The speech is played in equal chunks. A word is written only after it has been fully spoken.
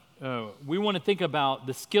we want to think about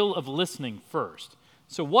the skill of listening first.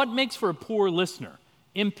 So what makes for a poor listener?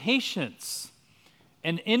 Impatience,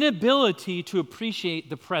 an inability to appreciate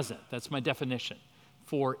the present. That's my definition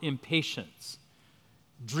for impatience.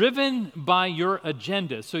 Driven by your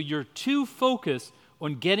agenda, so you're too focused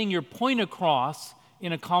on getting your point across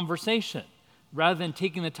in a conversation rather than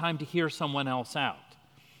taking the time to hear someone else out.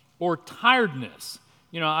 Or tiredness.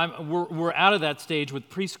 We're out of that stage with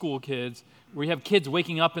preschool kids where you have kids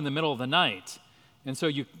waking up in the middle of the night. And so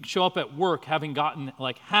you show up at work having gotten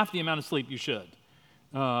like half the amount of sleep you should.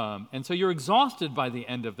 And so you're exhausted by the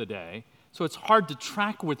end of the day. So it's hard to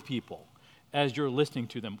track with people as you're listening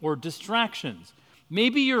to them. Or distractions.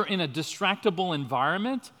 Maybe you're in a distractible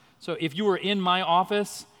environment. So if you were in my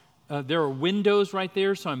office, there are windows right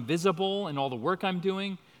there, so I'm visible in all the work I'm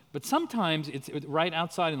doing. But sometimes it's right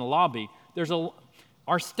outside in the lobby.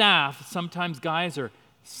 Our staff, sometimes guys are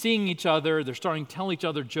seeing each other. They're starting to tell each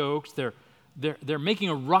other jokes. They're making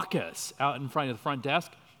a ruckus out in front of the front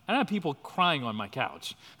desk. I have people crying on my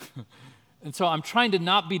couch. And so I'm trying to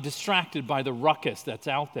not be distracted by the ruckus that's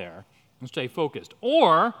out there and stay focused.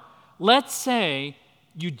 Or let's say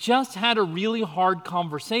you just had a really hard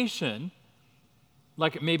conversation,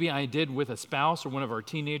 like maybe I did with a spouse or one of our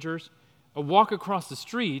teenagers. I walk across the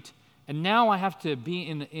street, and now I have to be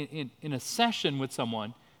in a session with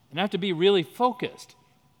someone, and I have to be really focused.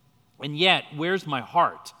 And yet, where's my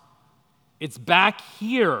heart? It's back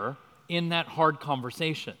here in that hard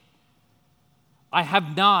conversation. I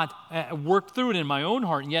have not worked through it in my own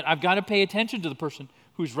heart, and yet I've got to pay attention to the person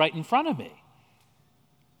who's right in front of me.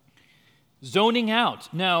 Zoning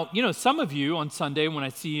out. Now, some of you on Sunday when I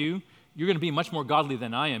see you, you're going to be much more godly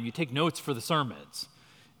than I am. You take notes for the sermons.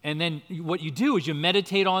 And then what you do is you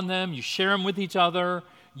meditate on them, you share them with each other,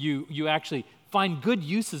 you actually find good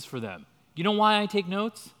uses for them. You know why I take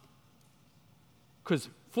notes? Because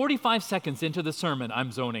 45 seconds into the sermon,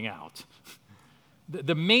 I'm zoning out.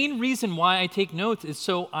 The main reason why I take notes is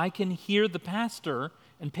so I can hear the pastor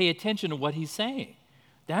and pay attention to what he's saying.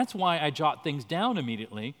 That's why I jot things down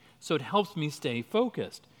immediately, so it helps me stay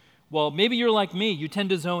focused. Well, maybe you're like me, you tend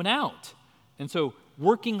to zone out. And so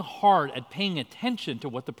working hard at paying attention to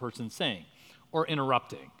what the person's saying or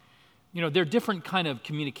interrupting. There are different kind of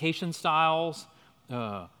communication styles.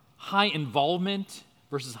 High involvement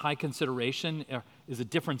versus high consideration is a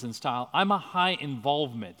difference in style. I'm a high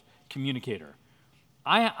involvement communicator.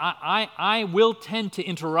 I will tend to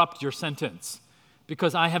interrupt your sentence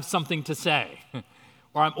because I have something to say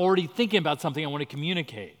or I'm already thinking about something I want to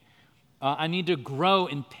communicate. I need to grow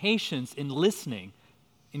in patience in listening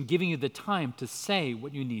and giving you the time to say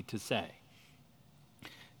what you need to say.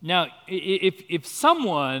 Now, if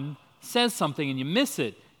someone says something and you miss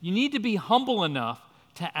it, you need to be humble enough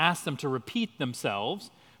to ask them to repeat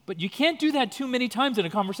themselves, but you can't do that too many times in a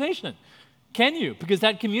conversation, can you? Because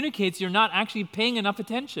that communicates you're not actually paying enough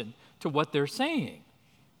attention to what they're saying.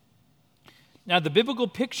 Now, the biblical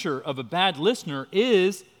picture of a bad listener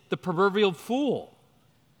is the proverbial fool.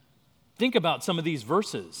 Think about some of these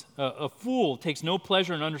verses. A fool takes no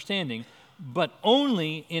pleasure in understanding, but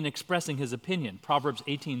only in expressing his opinion, Proverbs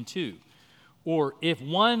 18:2. Or if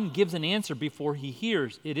one gives an answer before he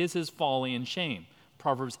hears, it is his folly and shame,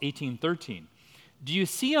 Proverbs 18:13. Do you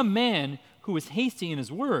see a man who is hasty in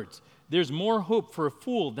his words? There's more hope for a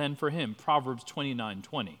fool than for him, Proverbs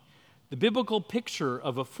 29:20. The biblical picture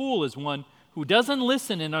of a fool is one who doesn't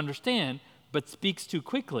listen and understand, but speaks too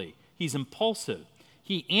quickly. He's impulsive.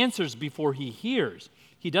 He answers before he hears.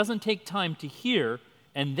 He doesn't take time to hear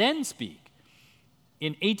and then speak.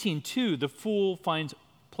 In 18:2, the fool finds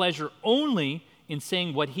pleasure only in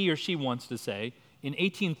saying what he or she wants to say. In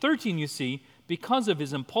 18:13, you see, because of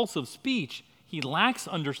his impulsive speech, he lacks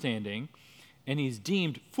understanding, and he's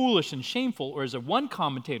deemed foolish and shameful, or as one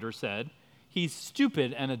commentator said, he's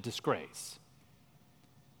stupid and a disgrace.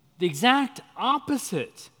 The exact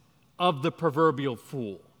opposite of the proverbial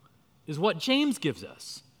fool is what James gives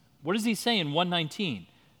us. What does he say in 1:19?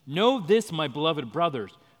 Know this, my beloved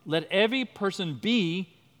brothers, let every person be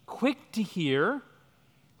quick to hear,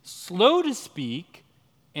 slow to speak,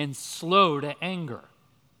 and slow to anger.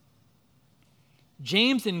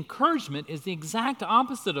 James' encouragement is the exact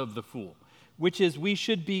opposite of the fool, which is we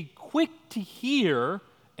should be quick to hear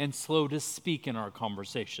and slow to speak in our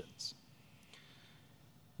conversations.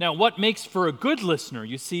 Now, what makes for a good listener?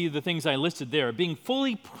 You see the things I listed there. Being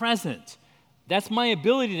fully present. That's my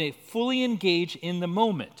ability to fully engage in the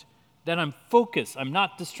moment. That I'm focused, I'm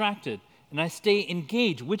not distracted, and I stay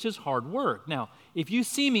engaged, which is hard work. Now, if you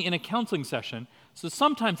see me in a counseling session, so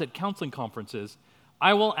sometimes at counseling conferences,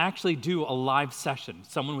 I will actually do a live session,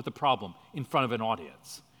 someone with a problem, in front of an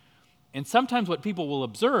audience. And sometimes what people will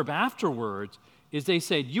observe afterwards is they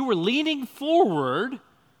say, you were leaning forward,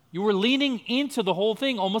 you were leaning into the whole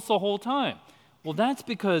thing almost the whole time. Well, that's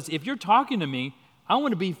because if you're talking to me, I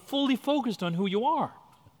want to be fully focused on who you are,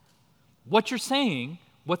 what you're saying,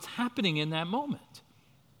 what's happening in that moment.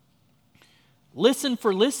 Listen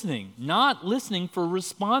for listening, not listening for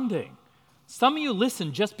responding. Some of you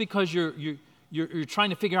listen just because you're trying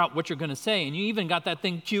to figure out what you're going to say, and you even got that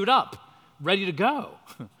thing queued up, ready to go.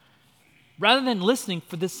 Rather than listening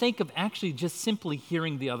for the sake of actually just simply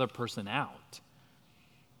hearing the other person out.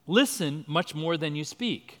 Listen much more than you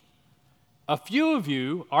speak. A few of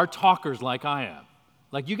you are talkers like I am.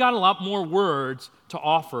 Like you got a lot more words to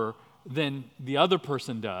offer than the other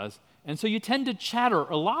person does, and so you tend to chatter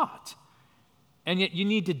a lot. And yet you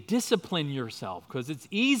need to discipline yourself because it's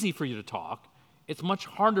easy for you to talk. It's much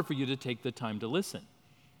harder for you to take the time to listen.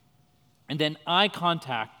 And then eye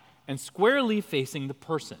contact and squarely facing the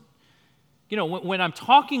person. You know, when I'm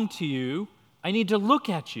talking to you, I need to look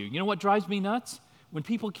at you. You know what drives me nuts? When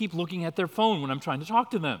people keep looking at their phone when I'm trying to talk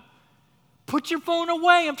to them. Put your phone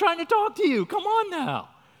away. I'm trying to talk to you. Come on now.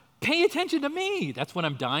 Pay attention to me. That's what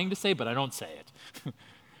I'm dying to say, but I don't say it.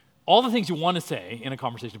 All the things you want to say in a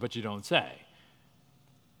conversation, but you don't say.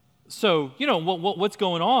 So, you know, what's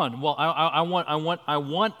going on? Well, I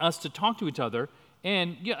want us to talk to each other.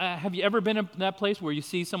 And have you ever been in that place where you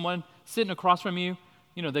see someone sitting across from you?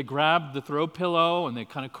 You know, they grab the throw pillow and they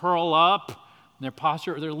kind of curl up in their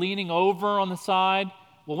posture. They're leaning over on the side.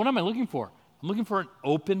 Well, what am I looking for? I'm looking for an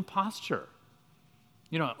open posture.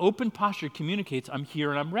 You know, an open posture communicates, I'm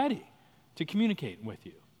here and I'm ready to communicate with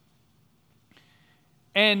you.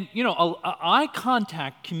 And, you know, eye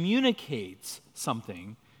contact communicates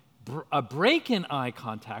something. A break in eye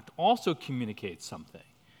contact also communicates something.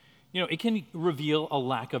 You know, it can reveal a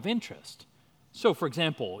lack of interest. So, for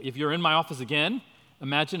example, if you're in my office again,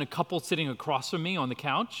 imagine a couple sitting across from me on the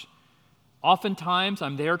couch. Oftentimes,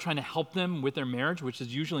 I'm there trying to help them with their marriage, which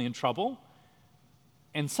is usually in trouble.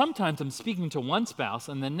 And sometimes I'm speaking to one spouse,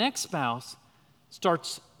 and the next spouse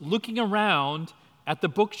starts looking around at the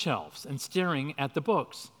bookshelves and staring at the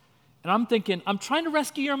books. And I'm thinking, I'm trying to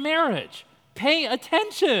rescue your marriage. Pay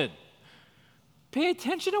attention. Pay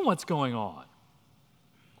attention to what's going on.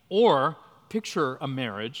 Or picture a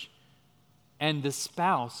marriage and the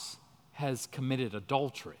spouse has committed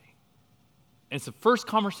adultery. And it's the first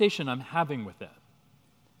conversation I'm having with them.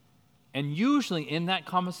 And usually in that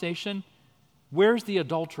conversation, where's the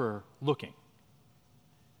adulterer looking?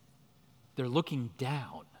 They're looking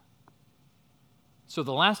down. So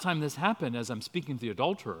the last time this happened, as I'm speaking to the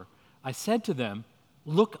adulterer, I said to them,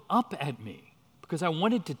 look up at me, because I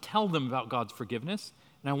wanted to tell them about God's forgiveness,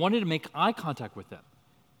 and I wanted to make eye contact with them.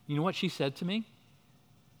 You know what she said to me?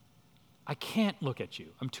 I can't look at you.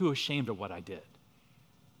 I'm too ashamed of what I did.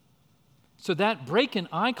 So that break in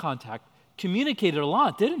eye contact communicated a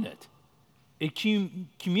lot, didn't it? It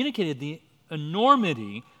communicated the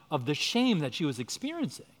enormity of the shame that she was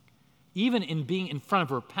experiencing, even in being in front of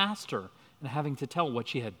her pastor and having to tell what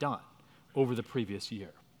she had done over the previous year.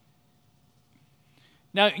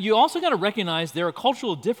 Now, you also got to recognize there are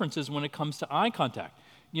cultural differences when it comes to eye contact.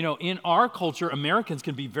 You know, in our culture, Americans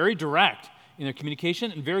can be very direct in their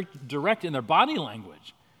communication and very direct in their body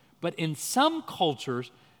language. But in some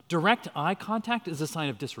cultures, direct eye contact is a sign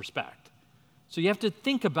of disrespect. So you have to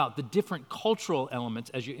think about the different cultural elements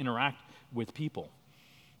as you interact with people.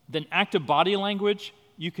 Then active body language,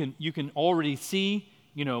 you can already see,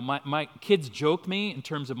 you know, my kids joke me in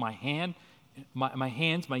terms of my hands,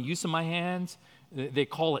 my use of my hands. They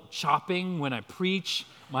call it chopping when I preach.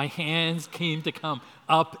 My hands seem to come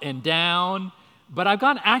up and down. But I've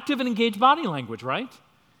got active and engaged body language, right?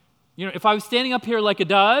 You know, if I was standing up here like a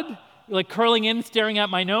dud, like curling in, staring at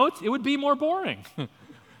my notes, it would be more boring.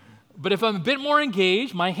 But if I'm a bit more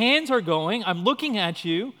engaged, my hands are going, I'm looking at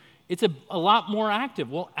you, it's a lot more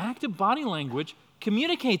active. Well, active body language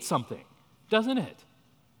communicates something, doesn't it?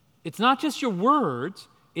 It's not just your words,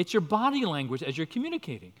 it's your body language as you're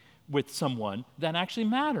communicating with someone that actually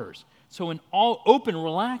matters. So an all open,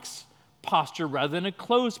 relaxed posture rather than a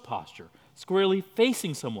closed posture, squarely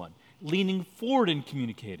facing someone, leaning forward and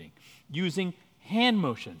communicating, using hand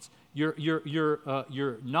motions, your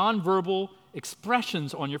nonverbal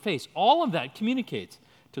expressions on your face. All of that communicates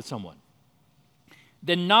to someone.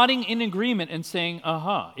 Then nodding in agreement and saying,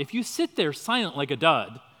 uh-huh. If you sit there silent like a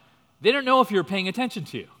dud, they don't know if you're paying attention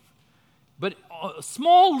to you. But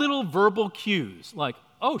small little verbal cues like,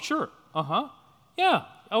 oh, sure, uh-huh, yeah,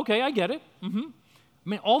 okay, I get it, mm-hmm. I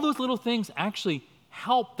mean, all those little things actually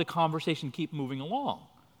help the conversation keep moving along.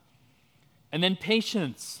 And then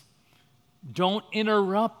patience. Don't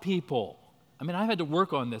interrupt people. I mean, I've had to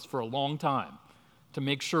work on this for a long time to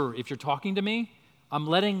make sure if you're talking to me, I'm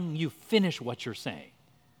letting you finish what you're saying.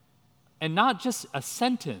 And not just a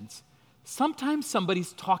sentence. Sometimes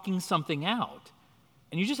somebody's talking something out,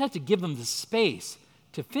 and you just have to give them the space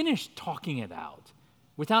to finish talking it out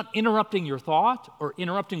without interrupting your thought or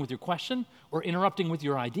interrupting with your question or interrupting with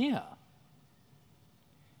your idea.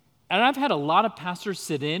 And I've had a lot of pastors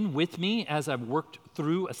sit in with me as I've worked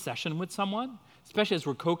through a session with someone, especially as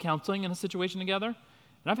we're co-counseling in a situation together. And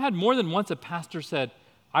I've had more than once a pastor said,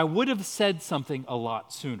 I would have said something a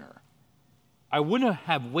lot sooner. I wouldn't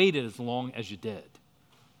have waited as long as you did.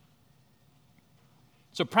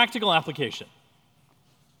 So practical application.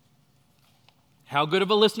 How good of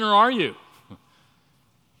a listener are you?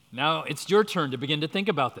 Now it's your turn to begin to think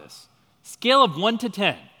about this. Scale of 1 to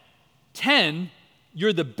 10. 10,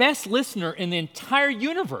 you're the best listener in the entire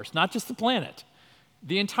universe, not just the planet.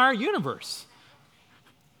 The entire universe.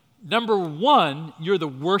 Number 1, you're the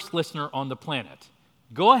worst listener on the planet.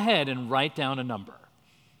 Go ahead and write down a number.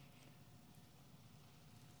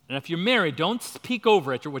 And if you're married, don't peek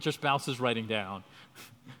over at what your spouse is writing down.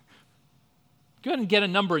 Go ahead and get a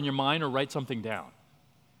number in your mind or write something down.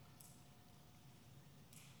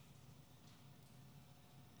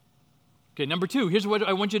 Okay, number 2, here's what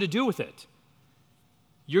I want you to do with it.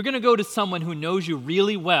 You're going to go to someone who knows you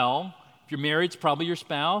really well. If you're married, it's probably your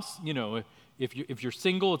spouse. You know, if you're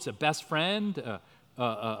single, it's a best friend,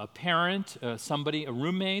 a parent, somebody, a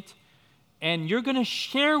roommate. And you're going to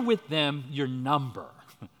share with them your number.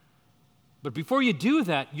 But before you do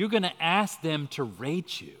that, you're going to ask them to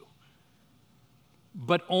rate you.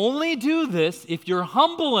 But only do this if you're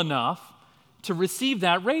humble enough to receive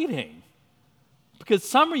that rating. Because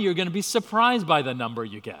some of you are going to be surprised by the number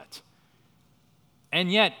you get.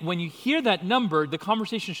 And yet, when you hear that number, the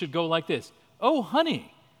conversation should go like this. Oh,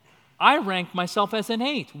 honey, I rank myself as an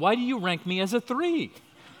 8. Why do you rank me as a 3?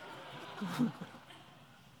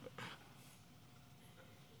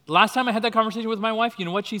 Last time I had that conversation with my wife, you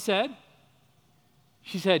know what she said?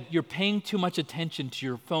 She said, you're paying too much attention to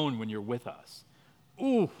your phone when you're with us.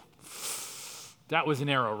 Ooh, that was an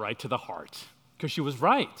arrow right to the heart, because she was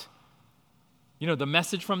right. You know, the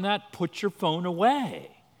message from that, put your phone away.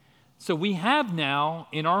 So we have now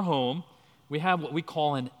in our home, we have what we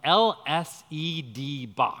call an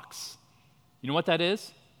LSED box. You know what that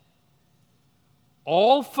is?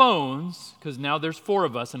 All phones, because now there's 4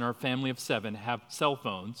 of us in our family of 7 have cell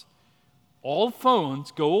phones. All phones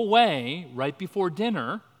go away right before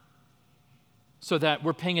dinner so that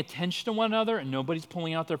we're paying attention to one another and nobody's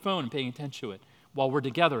pulling out their phone and paying attention to it while we're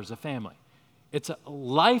together as a family. It's a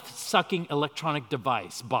life-sucking electronic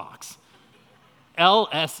device box.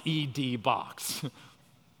 LSED box.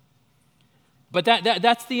 But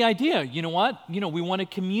that's the idea. You know what? You know, we want to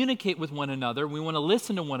communicate with one another. We want to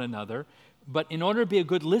listen to one another. But in order to be a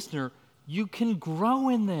good listener, you can grow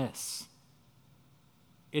in this.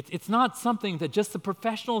 It's not something that just the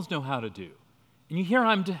professionals know how to do. And you hear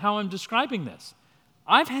how I'm describing this.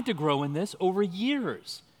 I've had to grow in this over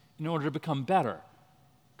years in order to become better.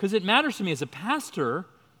 Because it matters to me as a pastor,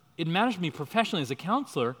 it matters to me professionally as a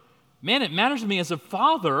counselor, man, it matters to me as a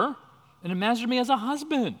father, and it matters to me as a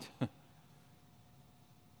husband.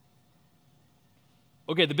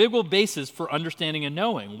 Okay, the biblical basis for understanding and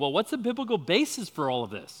knowing. Well, what's the biblical basis for all of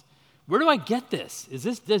this? Where do I get this? Is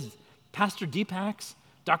this Pastor Deepak's,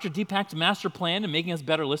 Dr. Deepak's master plan in making us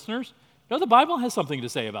better listeners? No, the Bible has something to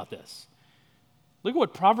say about this. Look at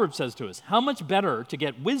what Proverbs says to us. How much better to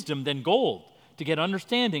get wisdom than gold? To get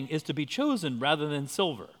understanding is to be chosen rather than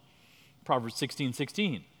silver. Proverbs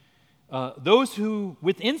 16:16. Those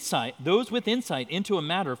with insight into a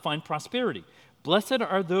matter find prosperity. Blessed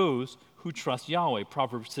are those who trust Yahweh.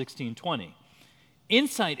 Proverbs 16:20.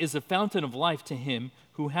 Insight is a fountain of life to him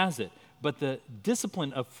who has it, but the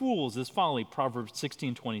discipline of fools is folly. Proverbs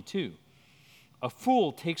 16:22. A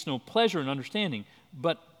fool takes no pleasure in understanding,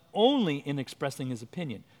 but only in expressing his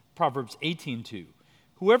opinion. Proverbs 18:2.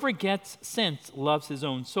 Whoever gets sense loves his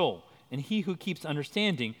own soul, and he who keeps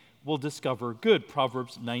understanding will discover good.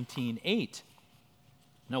 Proverbs 19:8.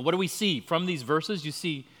 Now, what do we see from these verses? You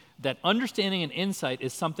see that understanding and insight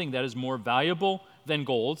is something that is more valuable than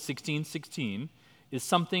gold. 16:16 is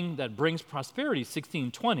something that brings prosperity.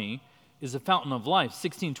 16:20 is a fountain of life.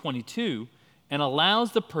 16:22 and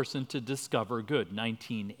allows the person to discover good.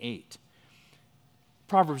 19:8.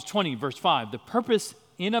 Proverbs 20, verse 5, the purpose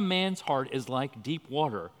in a man's heart is like deep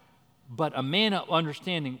water, but a man of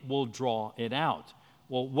understanding will draw it out.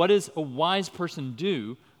 Well, what does a wise person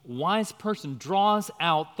do? A wise person draws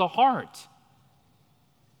out the heart.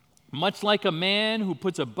 Much like a man who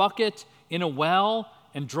puts a bucket in a well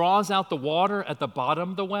and draws out the water at the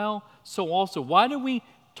bottom of the well, so also, why do we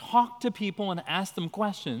talk to people and ask them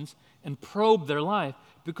questions and probe their life?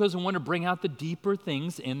 Because we want to bring out the deeper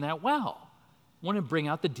things in that well. We want to bring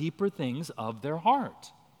out the deeper things of their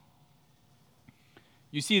heart.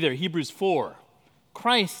 You see there, Hebrews 4,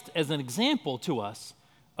 Christ as an example to us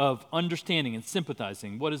of understanding and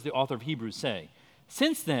sympathizing. What does the author of Hebrews say?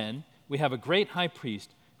 Since then, we have a great high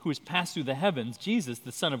priest who has passed through the heavens, Jesus,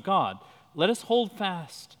 the Son of God. Let us hold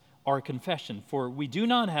fast our confession, for we do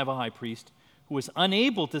not have a high priest who is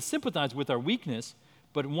unable to sympathize with our weakness,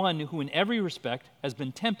 but one who in every respect has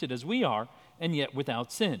been tempted as we are, and yet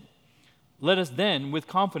without sin. Let us then, with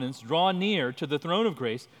confidence, draw near to the throne of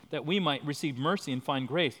grace, that we might receive mercy and find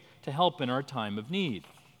grace to help in our time of need.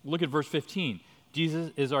 Look at verse 15.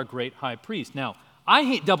 Jesus is our great high priest. Now, I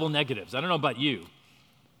hate double negatives. I don't know about you,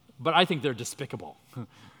 but I think they're despicable.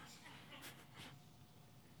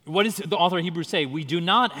 What does the author of Hebrews say? We do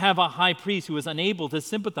not have a high priest who is unable to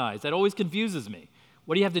sympathize. That always confuses me.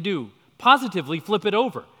 What do you have to do? Positively flip it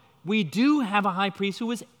over. We do have a high priest who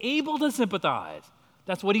is able to sympathize.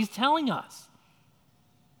 That's what he's telling us.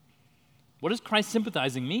 What does Christ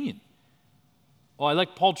sympathizing mean? Well,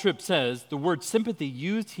 like Paul Tripp says, the word sympathy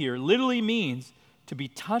used here literally means to be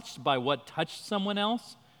touched by what touched someone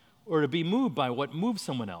else or to be moved by what moved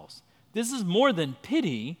someone else. This is more than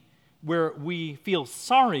pity, where we feel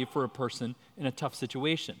sorry for a person in a tough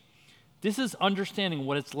situation. This is understanding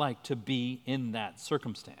what it's like to be in that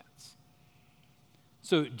circumstance.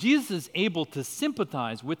 So Jesus is able to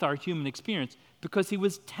sympathize with our human experience because he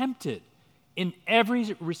was tempted in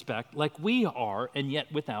every respect like we are, and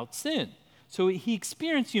yet without sin. So he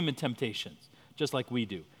experienced human temptations just like we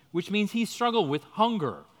do, which means he struggled with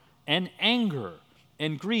hunger and anger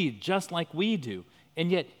and greed just like we do.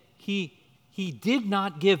 And yet he did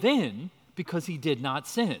not give in because he did not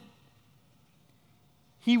sin.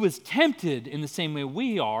 He was tempted in the same way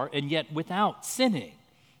we are, and yet without sinning.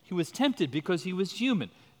 He was tempted because he was human,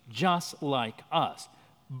 just like us.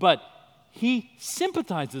 But he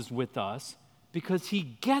sympathizes with us because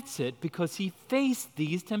he gets it, because he faced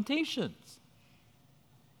these temptations.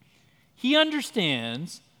 He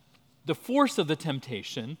understands the force of the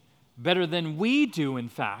temptation better than we do, in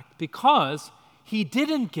fact, because he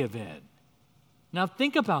didn't give in. Now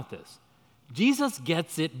think about this. Jesus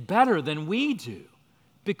gets it better than we do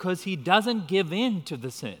because he doesn't give in to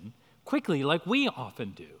the sin quickly like we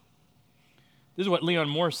often do. This is what Leon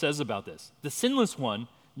Morris says about this. The sinless one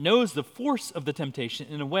knows the force of the temptation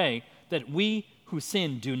in a way that we who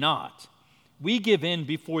sin do not. We give in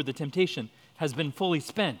before the temptation has been fully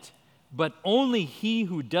spent, but only he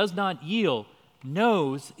who does not yield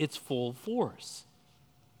knows its full force.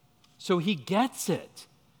 So he gets it.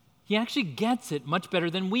 He actually gets it much better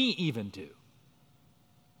than we even do.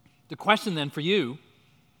 The question then for you,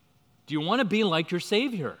 do you want to be like your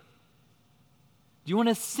Savior? Do you want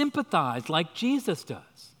to sympathize like Jesus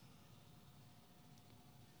does?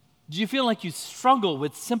 Do you feel like you struggle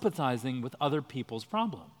with sympathizing with other people's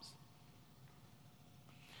problems?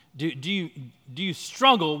 Do you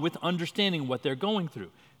struggle with understanding what they're going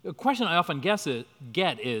through? The question I often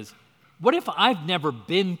get is, what if I've never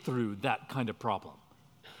been through that kind of problem?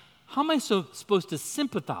 How am I supposed to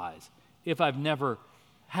sympathize if I've never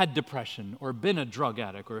had depression or been a drug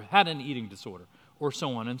addict or had an eating disorder or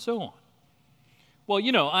so on and so on? Well,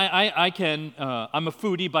 you know, I'm a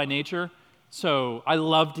foodie by nature, so I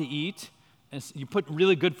love to eat. And you put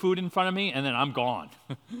really good food in front of me, and then I'm gone.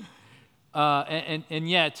 And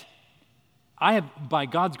yet, I have, by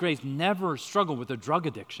God's grace, never struggled with a drug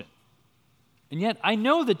addiction. And yet, I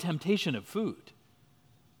know the temptation of food.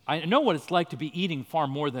 I know what it's like to be eating far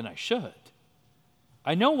more than I should.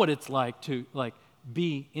 I know what it's like to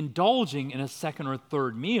be indulging in a second or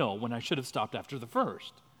third meal when I should have stopped after the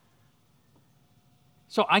first.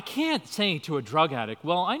 So I can't say to a drug addict,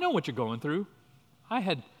 well, I know what you're going through. I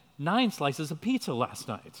had 9 slices of pizza last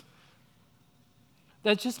night.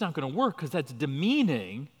 That's just not going to work because that's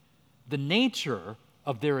demeaning the nature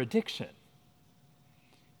of their addiction.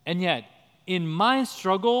 And yet, in my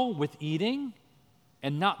struggle with eating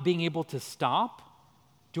and not being able to stop,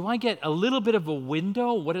 do I get a little bit of a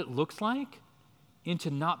window what it looks like into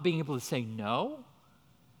not being able to say no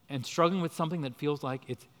and struggling with something that feels like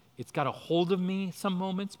it's got a hold of me some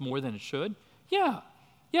moments more than it should? Yeah,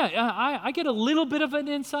 I get a little bit of an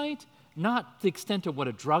insight, not the extent of what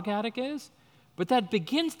a drug addict is, but that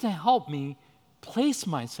begins to help me place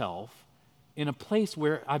myself in a place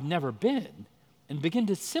where I've never been and begin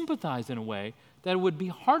to sympathize in a way that would be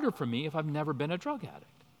harder for me if I've never been a drug addict.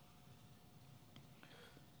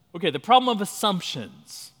 Okay, the problem of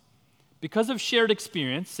assumptions. because of shared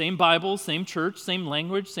experience, same Bible, same church, same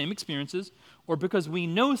language, same experiences, or because we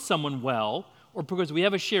know someone well, or because we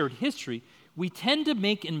have a shared history, we tend to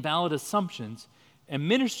make invalid assumptions and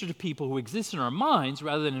minister to people who exist in our minds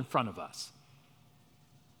rather than in front of us.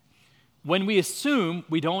 When we assume,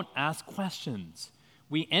 we don't ask questions.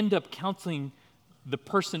 We end up counseling the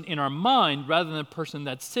person in our mind rather than the person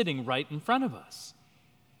that's sitting right in front of us.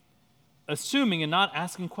 Assuming and not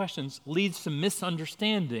asking questions leads to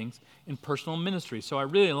misunderstandings in personal ministry. So I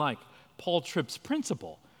really like Paul Tripp's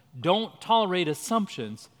principle. Don't tolerate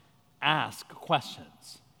assumptions, ask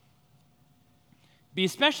questions. Be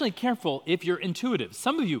especially careful if you're intuitive.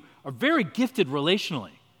 Some of you are very gifted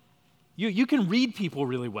relationally. You can read people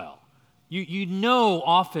really well. You know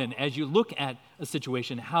often as you look at a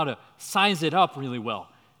situation how to size it up really well.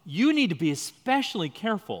 You need to be especially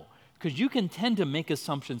careful because you can tend to make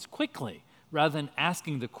assumptions quickly rather than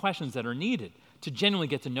asking the questions that are needed to genuinely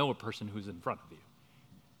get to know a person who's in front of you.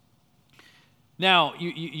 Now,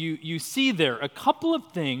 you see there a couple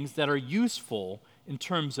of things that are useful in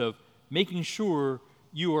terms of making sure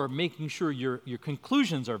your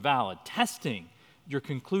conclusions are valid, testing your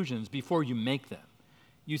conclusions before you make them.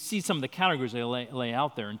 You see some of the categories they lay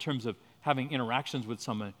out there in terms of having interactions with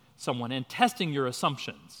someone and testing your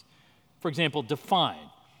assumptions. For example, define.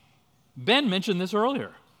 Ben mentioned this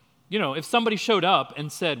earlier. If somebody showed up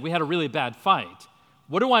and said, we had a really bad fight,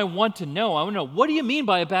 what do I want to know? I want to know, what do you mean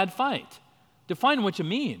by a bad fight? Define what you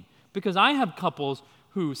mean. Because I have couples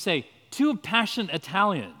who say, two passionate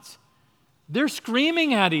Italians, they're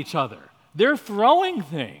screaming at each other. They're throwing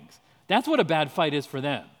things. That's what a bad fight is for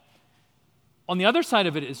them. On the other side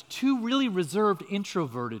of it is two really reserved,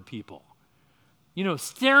 introverted people.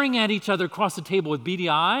 Staring at each other across the table with beady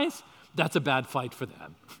eyes, that's a bad fight for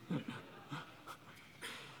them.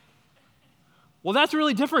 Well, that's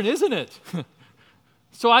really different, isn't it?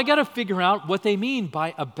 So I got to figure out what they mean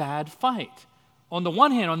by a bad fight. On the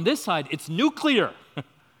one hand, on this side, it's nuclear.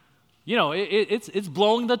 It's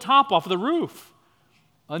blowing the top off the roof.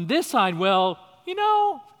 On this side,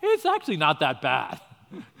 it's actually not that bad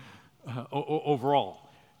overall.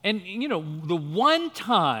 And, the one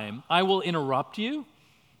time I will interrupt you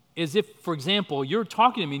is if, for example, you're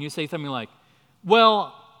talking to me and you say something like,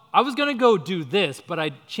 well, I was going to go do this, but I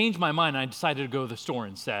changed my mind and I decided to go to the store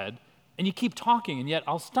instead. And you keep talking, and yet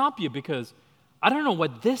I'll stop you because I don't know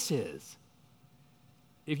what this is.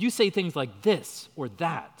 If you say things like this or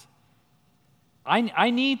that, I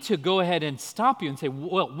need to go ahead and stop you and say,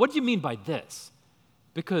 well, what do you mean by this?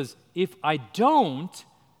 Because if I don't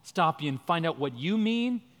stop you and find out what you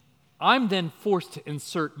mean, I'm then forced to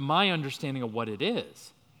insert my understanding of what it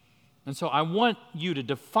is. And so I want you to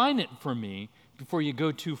define it for me before you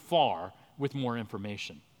go too far with more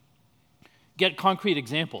information. Get concrete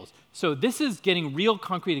examples. So this is getting real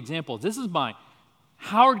concrete examples. This is my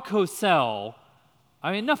Howard Cosell.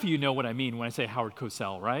 Enough of you know what I mean when I say Howard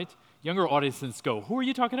Cosell, right? Younger audiences go, who are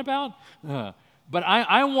you talking about? But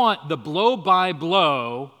I want the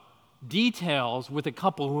blow-by-blow details with a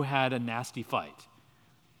couple who had a nasty fight.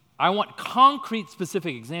 I want concrete,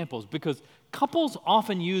 specific examples because couples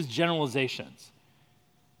often use generalizations.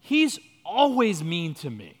 He's always mean to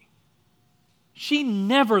me. She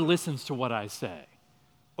never listens to what I say.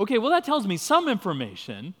 Okay, well, that tells me some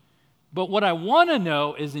information, but what I want to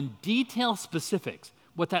know is in detail specifics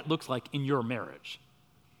what that looks like in your marriage.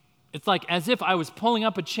 It's like as if I was pulling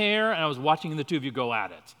up a chair and I was watching the two of you go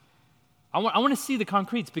at it. I want to see the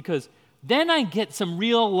concretes because then I get some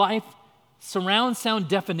real life surround sound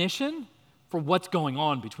definition for what's going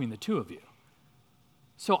on between the two of you.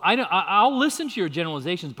 So I'll listen to your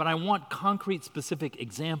generalizations, but I want concrete, specific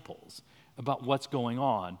examples about what's going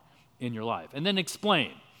on in your life. And then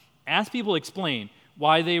explain. Ask people to explain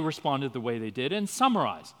why they responded the way they did and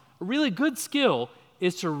summarize. A really good skill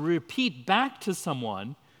is to repeat back to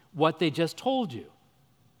someone what they just told you.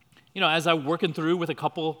 As I'm working through with a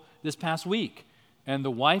couple this past week, and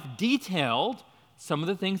the wife detailed some of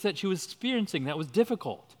the things that she was experiencing that was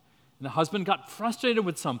difficult. And the husband got frustrated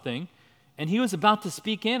with something, and he was about to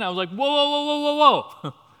speak in. I was like, whoa, whoa, whoa, whoa, whoa,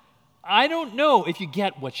 whoa. I don't know if you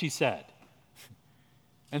get what she said.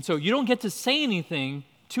 And so you don't get to say anything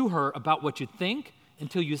to her about what you think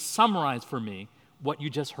until you summarize for me what you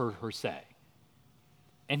just heard her say.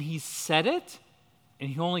 And he said it, and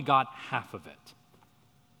he only got half of it.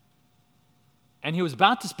 And he was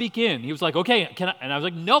about to speak in. He was like, okay, can I? And I was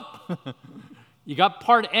like, nope. You got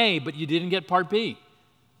part A, but you didn't get part B.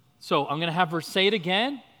 So I'm going to have her say it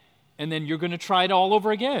again, and then you're going to try it all over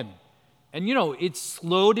again. And it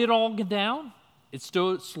slowed it all down. It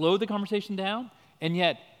slowed the conversation down. And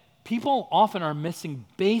yet, people often are missing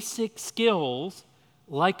basic skills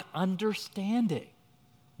like understanding.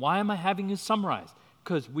 Why am I having you summarize?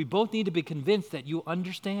 Because we both need to be convinced that you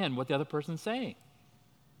understand what the other person's saying.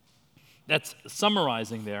 That's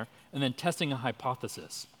summarizing there, and then testing a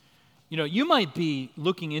hypothesis. You might be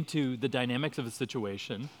looking into the dynamics of a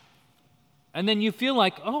situation, and then you feel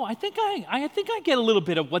like, oh, I think I get a little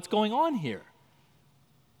bit of what's going on here.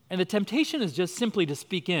 And the temptation is just simply to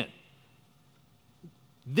speak in.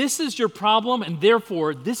 This is your problem, and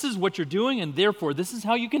therefore this is what you're doing, and therefore this is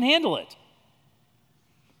how you can handle it.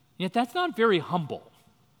 Yet that's not very humble.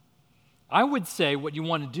 I would say what you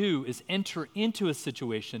want to do is enter into a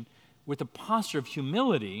situation with a posture of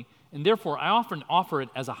humility, and therefore I often offer it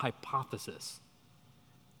as a hypothesis.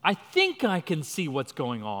 I think I can see what's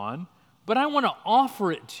going on, but I want to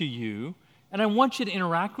offer it to you, and I want you to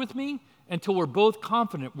interact with me until we're both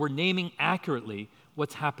confident we're naming accurately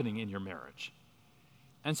what's happening in your marriage.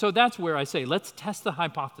 And so that's where I say, let's test the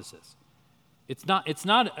hypothesis. It's not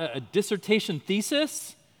a dissertation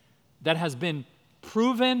thesis that has been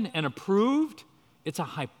proven and approved. It's a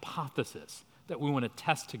hypothesis that we want to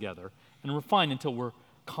test together and refine until we're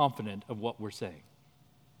confident of what we're saying.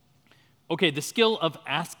 Okay, the skill of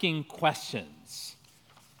asking questions.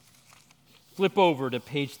 Flip over to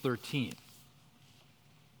page 13.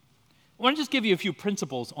 I want to just give you a few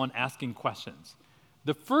principles on asking questions.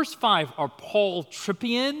 The first 5 are Paul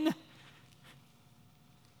Trippian.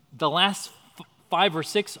 The last 5 or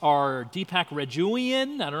 6 are Deepak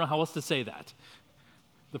Rejuian. I don't know how else to say that.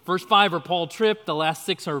 The first 5 are Paul Tripp. The last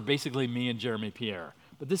 6 are basically me and Jeremy Pierre.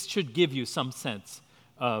 But this should give you some sense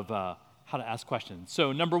of how to ask questions.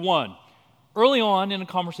 So number 1, early on in a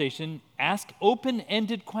conversation, ask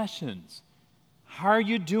open-ended questions. How are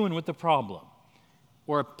you doing with the problem?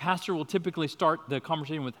 Or a pastor will typically start the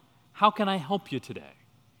conversation with, how can I help you today?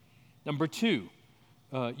 Number 2,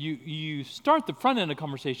 you start the front end of the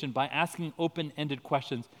conversation by asking open-ended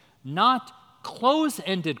questions, not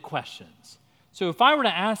close-ended questions. So if I were to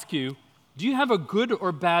ask you, do you have a good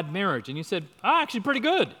or bad marriage? And you said, actually pretty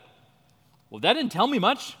good. Well, that didn't tell me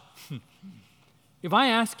much. If I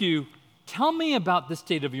ask you, tell me about the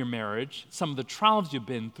state of your marriage, some of the trials you've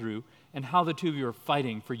been through, and how the two of you are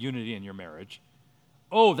fighting for unity in your marriage,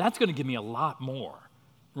 that's going to give me a lot more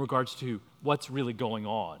in regards to what's really going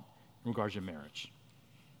on in regards to your marriage.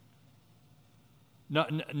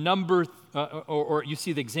 Or you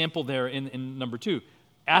see the example there in number 2,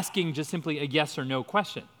 asking just simply a yes or no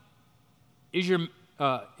question. Is your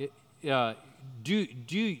do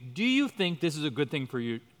you think this is a good thing for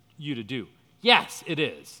you to do? Yes, it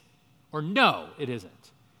is. Or no, it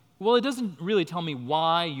isn't. Well, it doesn't really tell me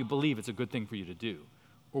why you believe it's a good thing for you to do,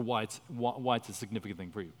 or why it's a significant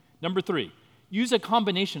thing for you. Number 3, use a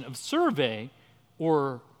combination of survey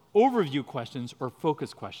or overview questions or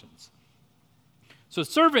focus questions. So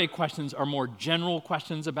survey questions are more general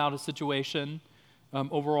questions about a situation.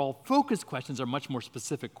 Overall, focus questions are much more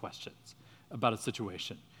specific questions about a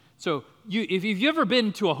situation. So if you've ever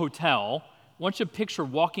been to a hotel, I want you to picture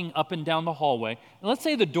walking up and down the hallway, and let's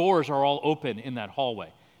say the doors are all open in that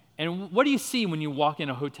hallway. And what do you see when you walk in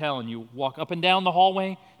a hotel and you walk up and down the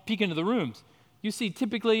hallway, peek into the rooms? You see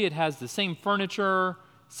typically it has the same furniture,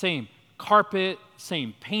 same carpet,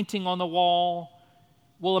 same painting on the wall.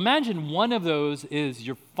 Well, imagine one of those is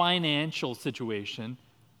your financial situation,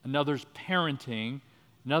 another's parenting,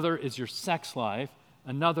 another is your sex life,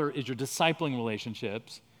 another is your discipling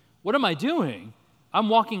relationships. What am I doing? I'm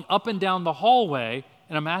walking up and down the hallway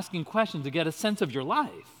and I'm asking questions to get a sense of your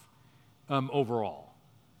life overall.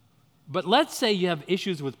 But let's say you have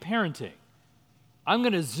issues with parenting. I'm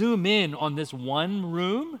going to zoom in on this one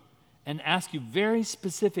room and ask you very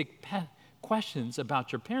specific questions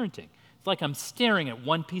about your parenting. It's like I'm staring at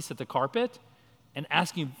one piece of the carpet and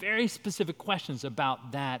asking very specific questions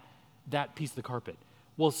about that piece of the carpet.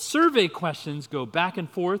 Well, survey questions go back and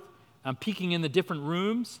forth. I'm peeking in the different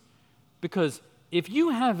rooms because if you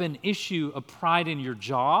have an issue of pride in your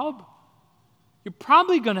job, you're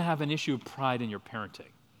probably going to have an issue of pride in your parenting.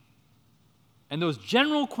 And those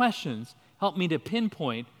general questions help me to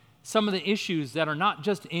pinpoint some of the issues that are not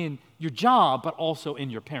just in your job, but also in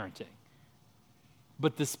your parenting.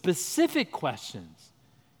 But the specific questions,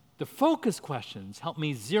 the focus questions, help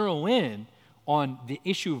me zero in on the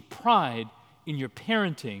issue of pride in your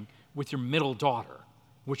parenting with your middle daughter,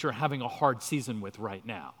 which you're having a hard season with right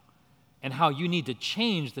now, and how you need to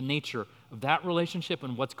change the nature of that relationship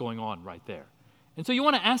and what's going on right there. And so you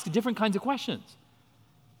want to ask different kinds of questions.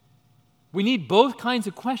 We need both kinds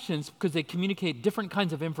of questions because they communicate different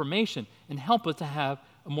kinds of information and help us to have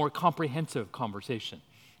a more comprehensive conversation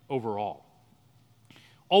overall.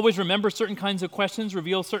 Always remember certain kinds of questions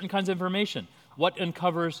reveal certain kinds of information. What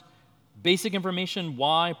uncovers Basic information,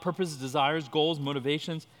 why, purpose, desires, goals,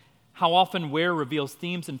 motivations. How often, where reveals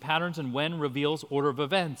themes and patterns, and when reveals order of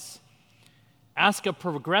events. Ask a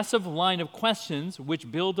progressive line of questions which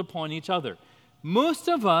build upon each other. Most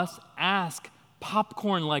of us ask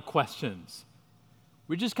popcorn-like questions.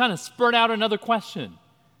 We just kind of spurt out another question,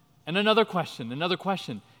 and another question, another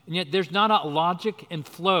question. And yet there's not a logic and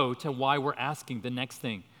flow to why we're asking the next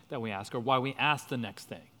thing that we ask, or why we ask the next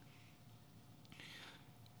thing.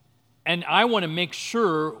 And I want to make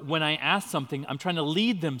sure when I ask something, I'm trying to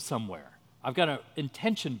lead them somewhere. I've got an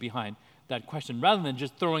intention behind that question, rather than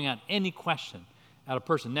just throwing out any question at a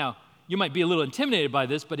person. Now, you might be a little intimidated by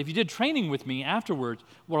this, but if you did training with me afterwards,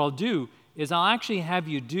 what I'll do is I'll actually have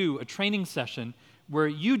you do a training session where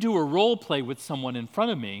you do a role play with someone in front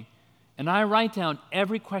of me, and I write down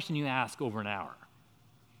every question you ask over an hour.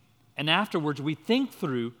 And afterwards, we think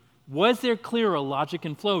through, was there clear logic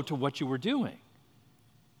and flow to what you were doing?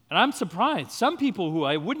 And I'm surprised. Some people who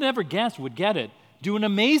I would never guess would get it do an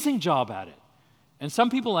amazing job at it. And some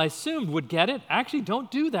people I assumed would get it actually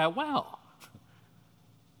don't do that well.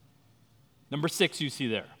 Number 6, you see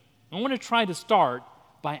there. I want to try to start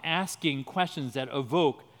by asking questions that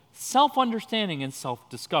evoke self-understanding and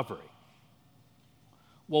self-discovery.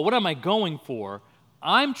 Well, what am I going for?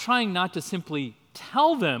 I'm trying not to simply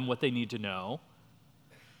tell them what they need to know.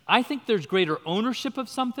 I think there's greater ownership of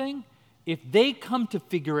something if they come to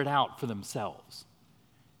figure it out for themselves.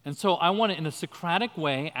 And so I want to, in a Socratic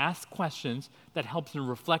way, ask questions that helps them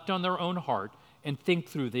reflect on their own heart and think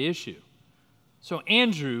through the issue. So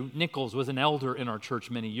Andrew Nichols was an elder in our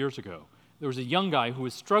church many years ago. There was a young guy who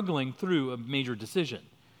was struggling through a major decision.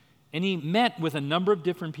 And he met with a number of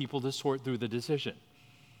different people to sort through the decision.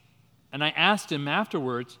 And I asked him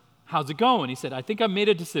afterwards, how's it going? He said, I think I made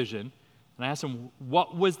a decision. And I asked him,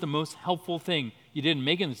 what was the most helpful thing you did in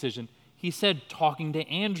making the decision? He said, talking to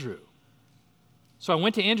Andrew. So I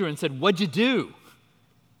went to Andrew and said, what'd you do?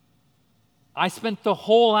 I spent the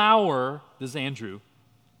whole hour, this is Andrew,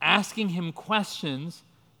 asking him questions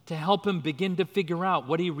to help him begin to figure out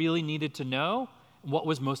what he really needed to know and what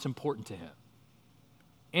was most important to him.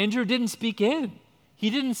 Andrew didn't speak in.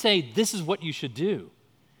 He didn't say, this is what you should do.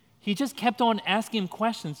 He just kept on asking him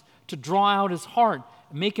questions to draw out his heart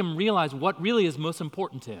and make him realize what really is most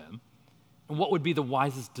important to him and what would be the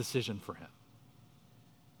wisest decision for him.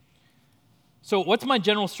 So what's my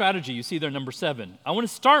general strategy? You see there, number 7. I want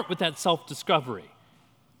to start with that self-discovery.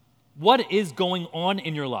 What is going on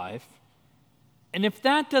in your life? And if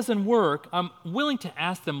that doesn't work, I'm willing to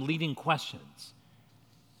ask them leading questions.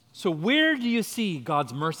 So where do you see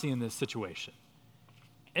God's mercy in this situation?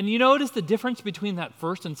 And you notice the difference between that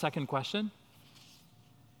first and second question?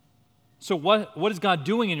 So what is God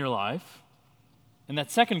doing in your life? And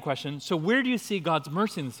that second question, so where do you see God's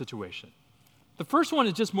mercy in the situation? The first one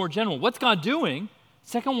is just more general. What's God doing?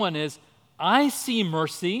 Second one is, I see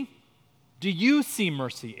mercy. Do you see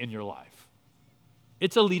mercy in your life?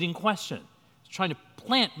 It's a leading question. It's trying to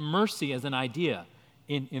plant mercy as an idea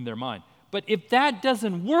in their mind. But if that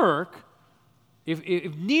doesn't work,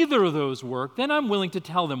 if neither of those work, then I'm willing to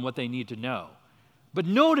tell them what they need to know. But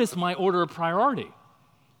notice my order of priority.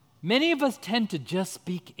 Many of us tend to just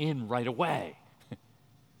speak in right away.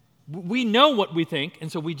 We know what we think, and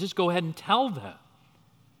so we just go ahead and tell them.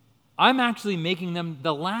 I'm actually making them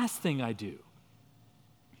the last thing I do.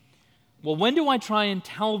 Well, when do I try and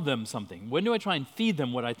tell them something? When do I try and feed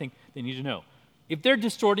them what I think they need to know? If they're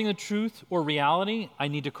distorting the truth or reality, I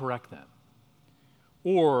need to correct them.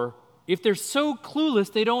 Or if they're so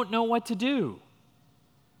clueless they don't know what to do,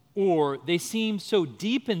 or they seem so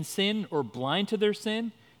deep in sin or blind to their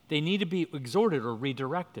sin, they need to be exhorted or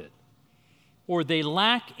redirected. Or they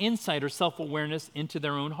lack insight or self-awareness into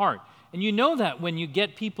their own heart. And you know that when you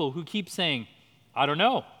get people who keep saying, I don't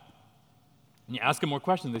know. And you ask them more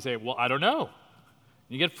questions, they say, well, I don't know. And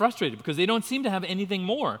you get frustrated because they don't seem to have anything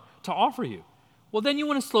more to offer you. Well, then you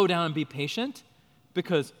want to slow down and be patient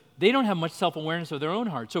because they don't have much self-awareness of their own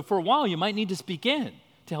heart. So for a while, you might need to speak in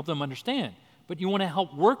to help them understand. But you want to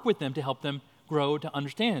help work with them to help them grow to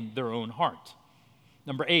understand their own heart.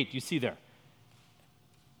 Number 8, you see there.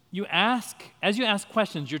 As you ask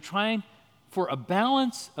questions, you're trying for a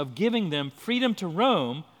balance of giving them freedom to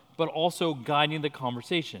roam, but also guiding the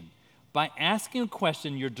conversation. By asking a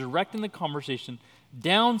question, you're directing the conversation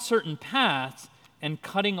down certain paths and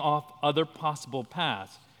cutting off other possible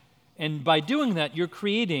paths. And by doing that, you're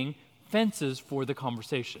creating fences for the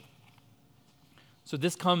conversation. So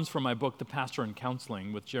this comes from my book, The Pastor in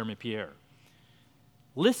Counseling with Jeremy Pierre.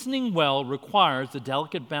 Listening well requires the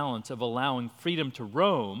delicate balance of allowing freedom to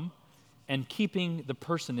roam and keeping the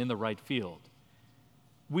person in the right field.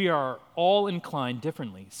 we are all inclined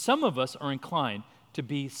differently. Some of us are inclined to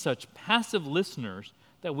be such passive listeners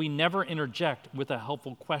that we never interject with a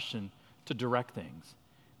helpful question to direct things.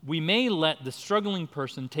 We may let the struggling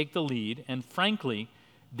person take the lead, and frankly,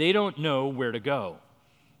 they don't know where to go.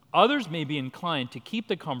 Others may be inclined to keep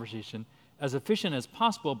the conversation as efficient as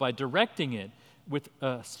possible by directing it with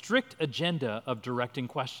a strict agenda of directing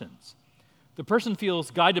questions. The person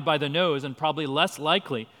feels guided by the nose and probably less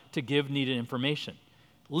likely to give needed information.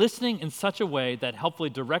 Listening in such a way that helpfully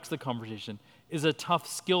directs the conversation is a tough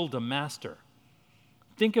skill to master.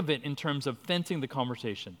 Think of it in terms of fencing the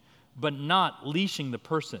conversation, but not leashing the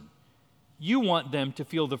person. You want them to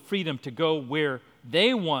feel the freedom to go where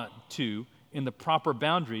they want to in the proper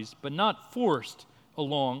boundaries, but not forced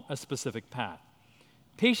along a specific path.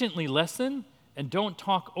 Patiently listen and don't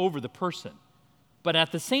talk over the person. But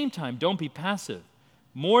at the same time, don't be passive.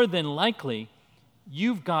 More than likely,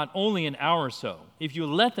 you've got only an hour or so. If you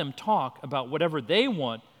let them talk about whatever they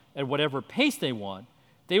want at whatever pace they want,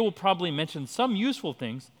 they will probably mention some useful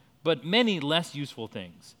things, but many less useful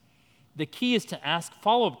things. The key is to ask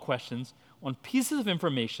follow-up questions on pieces of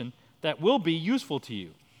information that will be useful to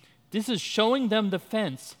you. This is showing them the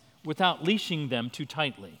fence without leashing them too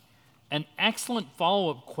tightly. An excellent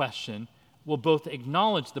follow-up question will both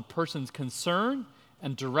acknowledge the person's concern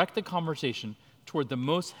and direct the conversation toward the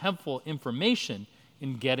most helpful information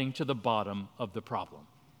in getting to the bottom of the problem.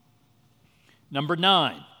 Number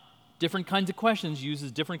 9, different kinds of questions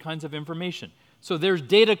uses different kinds of information. So there's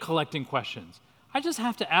data collecting questions. I just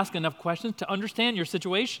have to ask enough questions to understand your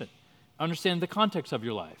situation, understand the context of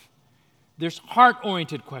your life. There's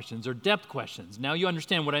heart-oriented questions or depth questions. Now you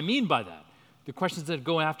understand what I mean by that. The questions that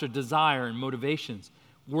go after desire and motivations,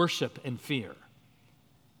 worship and fear.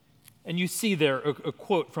 And you see there a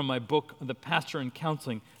quote from my book, The Pastor in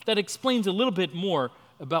Counseling, that explains a little bit more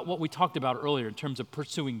about what we talked about earlier in terms of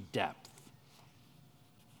pursuing depth.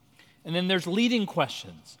 And then there's leading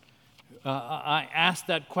questions. I asked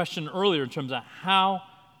that question earlier in terms of how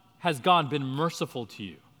has God been merciful to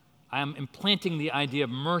you? I am implanting the idea of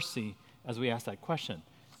mercy as we ask that question.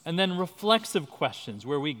 And then reflexive questions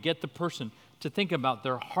where we get the person to think about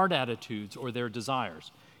their heart attitudes or their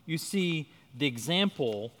desires. You see the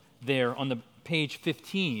example there on the page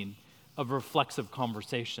 15 of reflexive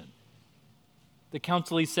conversation. The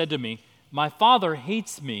counselee said to me, "My father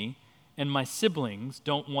hates me and my siblings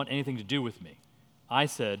don't want anything to do with me." I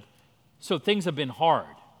said, "So things have been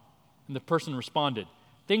hard." And the person responded,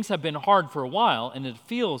 "Things have been hard for a while and it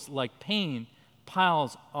feels like pain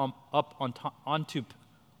piles up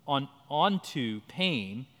onto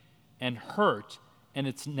pain and hurt, and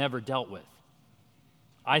it's never dealt with."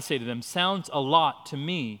 I say to them, "Sounds a lot to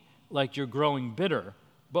me like you're growing bitter,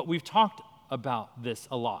 but we've talked about this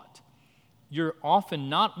a lot. You're often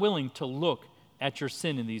not willing to look at your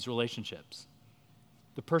sin in these relationships."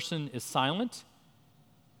 The person is silent.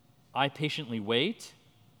 I patiently wait.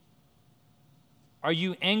 Are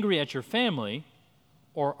you angry at your family,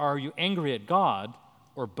 or are you angry at God,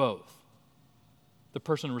 or both? The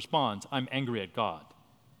person responds, "I'm angry at God."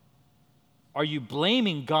 Are you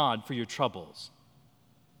blaming God for your troubles?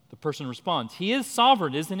 The person responds, "He is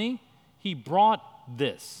sovereign, isn't he? He brought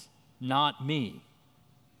this, not me."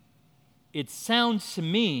 It sounds to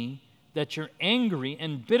me that you're angry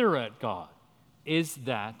and bitter at God. Is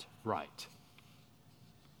that right?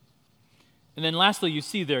 And then lastly, you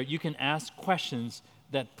see there, you can ask questions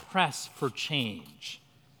that press for change.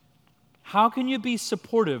 How can you be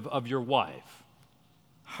supportive of your wife?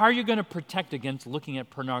 How are you going to protect against looking at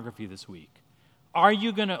pornography this week? Are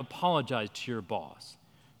you going to apologize to your boss?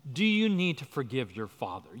 Do you need to forgive your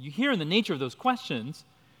father? You hear in the nature of those questions,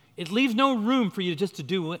 it leaves no room for you just to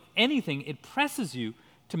do anything. It presses you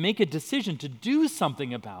to make a decision to do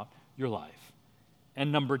something about your life.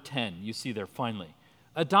 And number 10, you see there finally,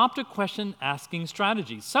 adopt a question asking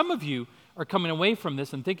strategy. Some of you are coming away from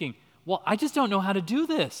this and thinking, well, I just don't know how to do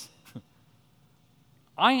this.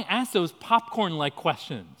 I ask those popcorn-like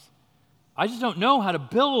questions. I just don't know how to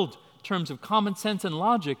build terms of common sense and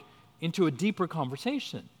logic into a deeper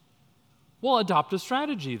conversation. Well, adopt a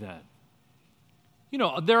strategy then. You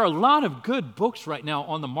know, there are a lot of good books right now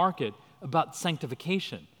on the market about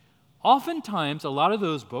sanctification. Oftentimes, a lot of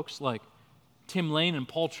those books, like Tim Lane and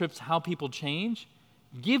Paul Tripp's How People Change,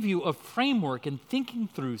 give you a framework in thinking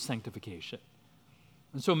through sanctification.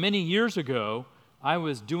 And so many years ago, I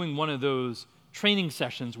was doing one of those training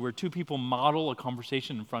sessions where two people model a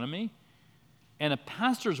conversation in front of me, and a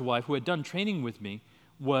pastor's wife who had done training with me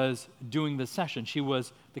was doing the session. She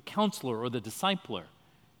was the counselor or the discipler.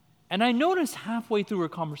 And I noticed halfway through her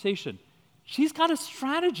conversation, she's got a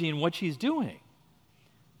strategy in what she's doing.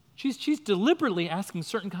 She's deliberately asking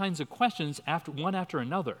certain kinds of questions one after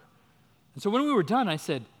another. And so when we were done, I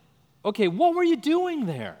said, okay, what were you doing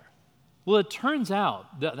there? Well, it turns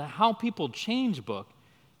out that the How People Change book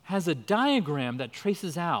has a diagram that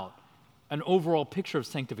traces out an overall picture of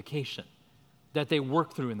sanctification that they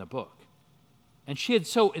work through in the book. And she had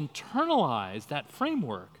so internalized that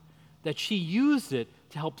framework that she used it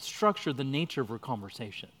to help structure the nature of her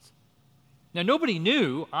conversations. Now, nobody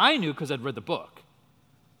knew. I knew because I'd read the book.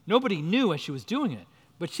 Nobody knew as she was doing it,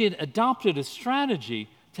 but she had adopted a strategy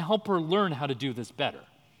to help her learn how to do this better.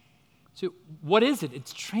 So what is it?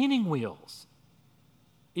 It's training wheels.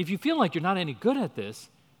 If you feel like you're not any good at this,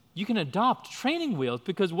 you can adopt training wheels,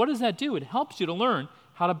 because what does that do? It helps you to learn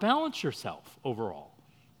how to balance yourself overall.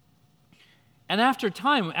 And after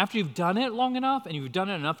time, after you've done it long enough and you've done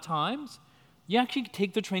it enough times, you actually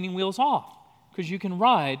take the training wheels off, because you can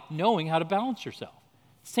ride knowing how to balance yourself.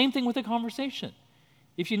 Same thing with a conversation.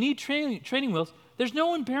 If you need training wheels, there's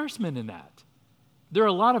no embarrassment in that. There are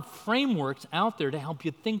a lot of frameworks out there to help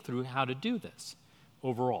you think through how to do this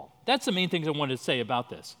overall. That's the main things I wanted to say about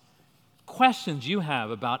this. Questions you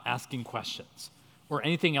have about asking questions or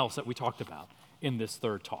anything else that we talked about in this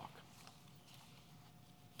third talk.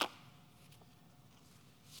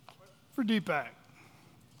 For Deepak.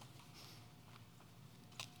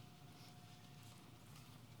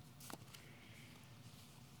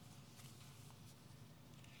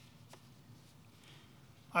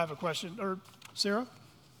 I have a question. Or Sarah?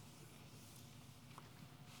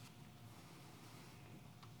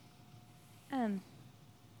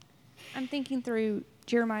 I'm thinking through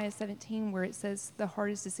Jeremiah 17, where it says, the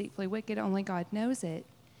heart is deceitfully wicked, only God knows it.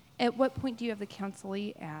 At what point do you have the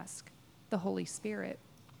counselee ask the Holy Spirit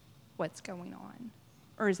what's going on?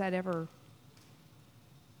 Or is that ever,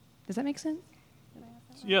 does that make sense?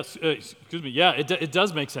 Yes, excuse me. Yeah, it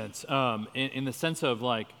does make sense in the sense of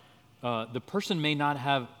like the person may not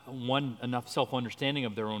have enough self-understanding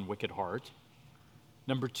of their own wicked heart.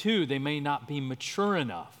 Number two, they may not be mature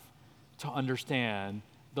enough to understand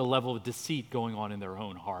the level of deceit going on in their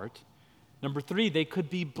own heart. Number three, they could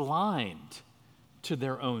be blind to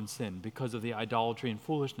their own sin because of the idolatry and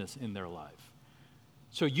foolishness in their life.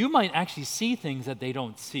 So you might actually see things that they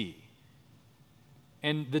don't see.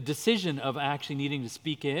 And the decision of actually needing to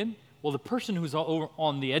speak in, well, the person who's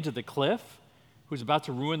on the edge of the cliff, who's about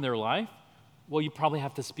to ruin their life, well, you probably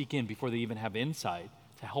have to speak in before they even have insight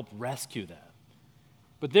to help rescue them.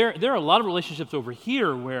 But there are a lot of relationships over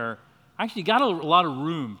here where actually got a lot of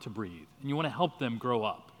room to breathe, and you want to help them grow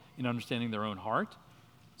up in understanding their own heart.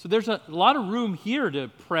 So there's a lot of room here to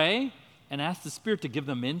pray and ask the Spirit to give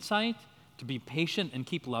them insight, to be patient and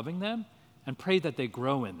keep loving them, and pray that they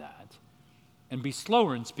grow in that, and be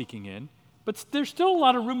slower in speaking in. But there's still a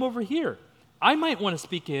lot of room over here. I might want to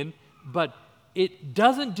speak in, but it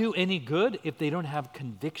doesn't do any good if they don't have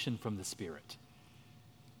conviction from the Spirit,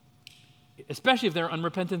 especially if they're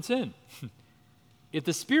unrepentant sin. If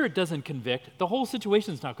the Spirit doesn't convict, the whole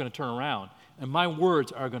situation's not going to turn around, and my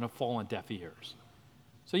words are going to fall on deaf ears.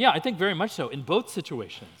 So yeah, I think very much so. In both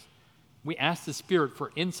situations, we ask the Spirit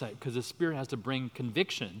for insight, because the Spirit has to bring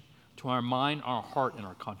conviction to our mind, our heart, and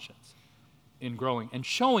our conscience in growing and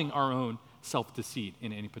showing our own self-deceit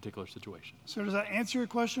in any particular situation. So does that answer your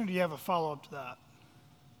question, or do you have a follow-up to that?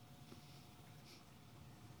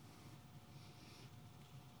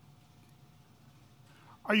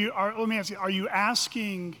 Let me ask you, are you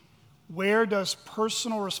asking, where does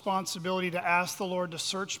personal responsibility to ask the Lord to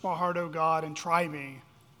search my heart, O God, and try me,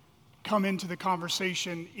 come into the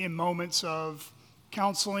conversation in moments of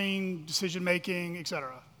counseling, decision-making,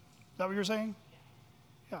 etc.? Is that what you're saying?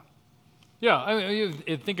 Yeah. Yeah, I mean,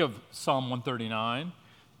 you think of Psalm 139,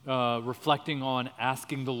 reflecting on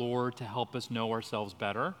asking the Lord to help us know ourselves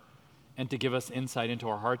better and to give us insight into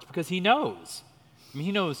our hearts, because He knows. I mean,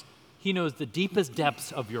 He knows the deepest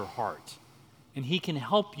depths of your heart, and He can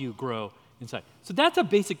help you grow inside. So that's a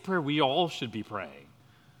basic prayer we all should be praying,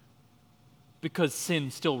 because sin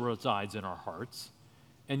still resides in our hearts,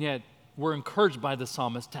 and yet we're encouraged by the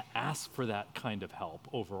psalmist to ask for that kind of help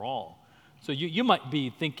overall. So you might be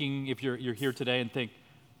thinking, if you're here today, and think,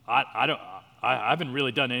 I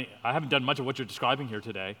haven't done much of what you're describing here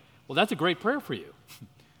today. Well, that's a great prayer for you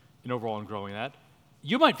in overall and growing that.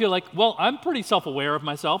 You might feel like, well, I'm pretty self-aware of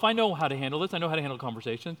myself. I know how to handle this. I know how to handle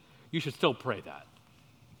conversations. You should still pray that.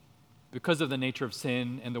 Because of the nature of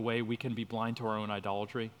sin and the way we can be blind to our own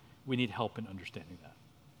idolatry, we need help in understanding that.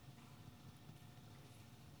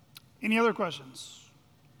 Any other questions?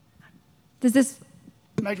 Does this...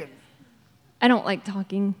 Megan. I don't like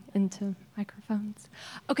talking into microphones.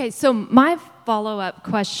 Okay, so my follow-up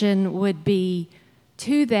question would be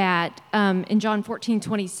to that, in John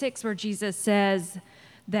 14:26, where Jesus says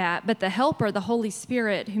that, but the Helper, the Holy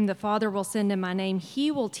Spirit, whom the Father will send in my name,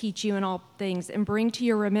 he will teach you in all things and bring to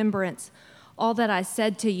your remembrance all that I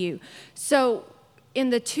said to you. So in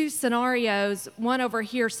the two scenarios, one over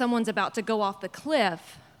here, someone's about to go off the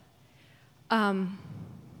cliff, and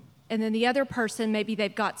then the other person, maybe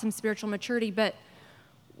they've got some spiritual maturity, but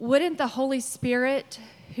wouldn't the Holy Spirit,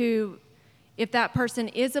 who, if that person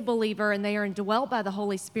is a believer and they are indwelt by the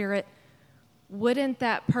Holy Spirit, wouldn't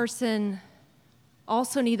that person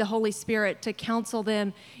also need the Holy Spirit to counsel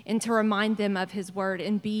them and to remind them of his word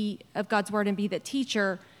and of God's word and be the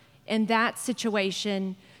teacher in that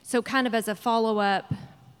situation? So kind of as a follow-up,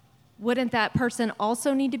 wouldn't that person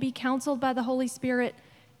also need to be counseled by the Holy Spirit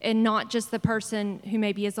and not just the person who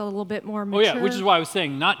maybe is a little bit more mature? Oh yeah, which is why I was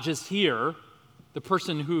saying not just here, the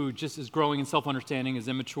person who just is growing in self-understanding is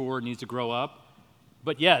immature, needs to grow up,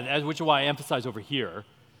 but yeah, which is why I emphasize over here.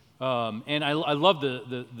 And I love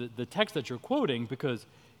the text that you're quoting, because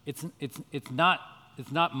it's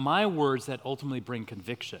not my words that ultimately bring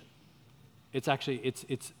conviction.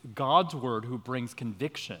 It's God's word who brings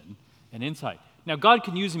conviction and insight. Now, God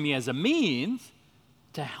can use me as a means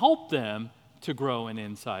to help them to grow in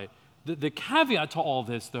insight. The caveat to all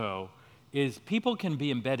this, though, is people can be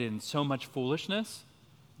embedded in so much foolishness.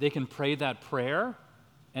 They can pray that prayer,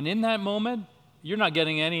 and in that moment, you're not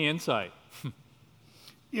getting any insight.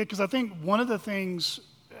 Yeah, because I think one of the things,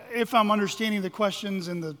 if I'm understanding the questions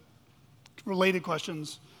and the related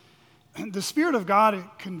questions, the Spirit of God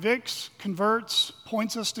convicts, converts,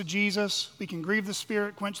 points us to Jesus. We can grieve the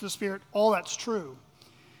Spirit, quench the Spirit. All that's true.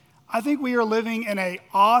 I think we are living in a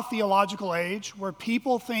theological age where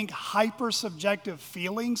people think hyper-subjective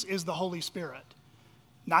feelings is the Holy Spirit.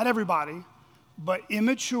 Not everybody, but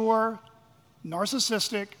immature,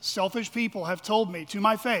 narcissistic, selfish people have told me to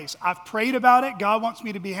my face, I've prayed about it, God wants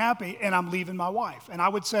me to be happy, and I'm leaving my wife. And I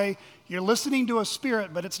would say, you're listening to a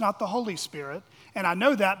spirit, but it's not the Holy Spirit. And I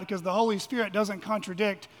know that because the Holy Spirit doesn't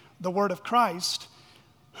contradict the word of Christ,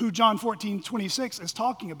 who John 14:26 is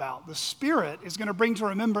talking about. The Spirit is going to bring to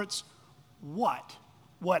remembrance what?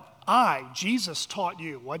 What Jesus taught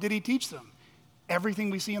you. What did he teach them? Everything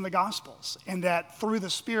we see in the Gospels. And that through the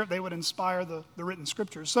Spirit they would inspire the written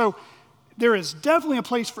scriptures. So there is definitely a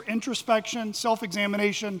place for introspection,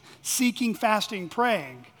 self-examination, seeking, fasting,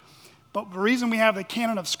 praying. But the reason we have the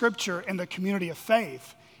canon of Scripture and the community of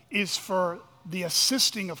faith is for the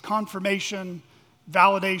assisting of confirmation,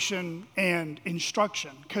 validation, and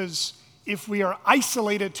instruction. Because if we are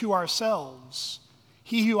isolated to ourselves,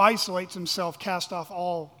 he who isolates himself casts off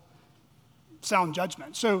all sound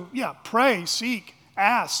judgment. So yeah, pray, seek,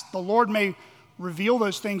 ask. The Lord may reveal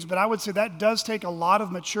those things, but I would say that does take a lot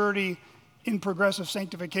of maturity in progressive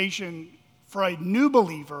sanctification for a new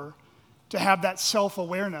believer to have that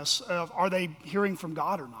self-awareness of, are they hearing from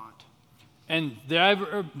God or not? And there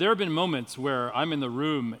have been moments where I'm in the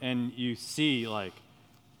room and you see, like,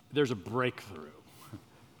 there's a breakthrough.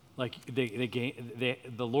 Like the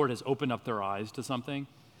Lord has opened up their eyes to something.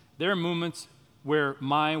 There are moments where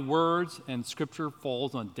my words and Scripture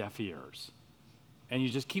falls on deaf ears. And you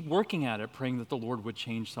just keep working at it, praying that the Lord would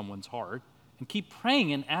change someone's heart, and keep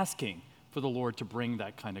praying and asking for the Lord to bring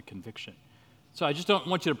that kind of conviction. So I just don't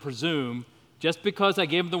want you to presume, just because I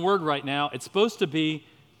gave them the word right now, it's supposed to be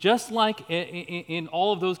just like in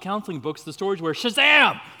all of those counseling books, the stories where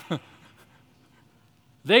Shazam!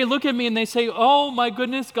 They look at me and they say, oh my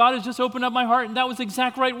goodness, God has just opened up my heart, and that was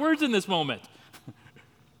exact right words in this moment.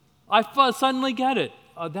 I suddenly get it.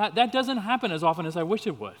 That doesn't happen as often as I wish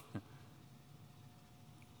it would.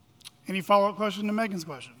 Any follow-up question to Megan's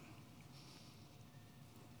question?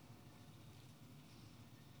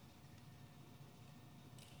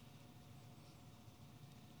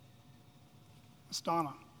 Ms.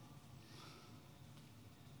 Donna.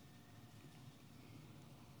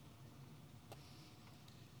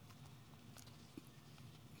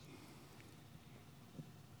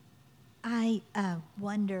 I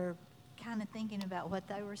wonder, kind of thinking about what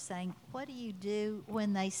they were saying, what do you do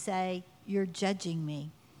when they say, you're judging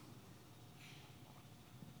me?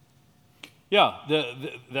 Yeah,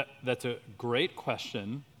 that's a great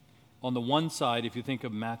question. On the one side, if you think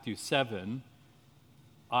of Matthew 7,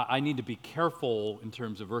 I need to be careful in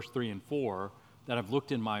terms of verse 3 and 4, that I've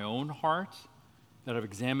looked in my own heart, that I've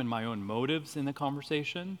examined my own motives in the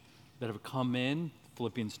conversation, that have come in,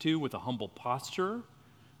 Philippians 2, with a humble posture,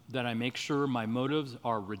 that I make sure my motives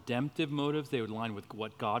are redemptive motives. They would align with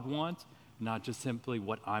what God wants, not just simply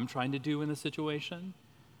what I'm trying to do in the situation.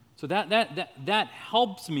 So that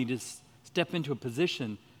helps me to step into a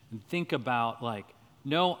position and think about, like,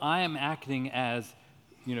 no, I am acting as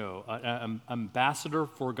an ambassador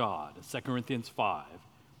for God, 2 Corinthians 5,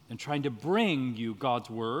 and trying to bring you God's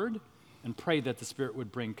word and pray that the Spirit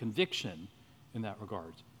would bring conviction in that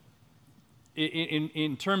regard.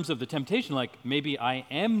 In terms of the temptation, like maybe I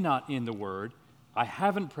am not in the word, I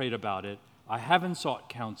haven't prayed about it, I haven't sought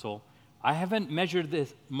counsel, I haven't measured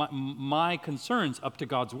my concerns up to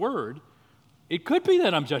God's word, it could be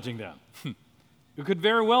that I'm judging them. It could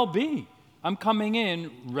very well be. I'm coming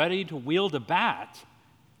in ready to wield a bat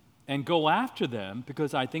and go after them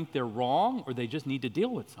because I think they're wrong or they just need to deal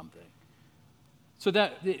with something. So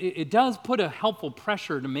that it does put a helpful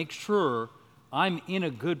pressure to make sure I'm in a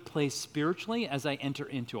good place spiritually as I enter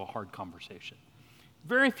into a hard conversation.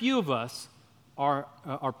 Very few of us are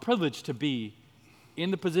privileged to be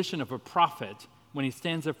in the position of a prophet when he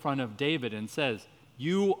stands in front of David and says,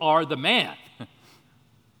 "You are the man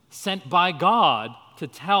sent by God to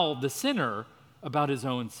tell the sinner about his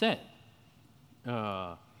own sin."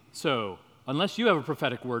 So, unless you have a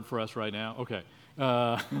prophetic word for us right now, okay.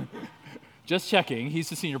 Just checking, he's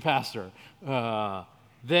the senior pastor.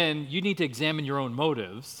 Then you need to examine your own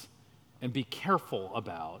motives and be careful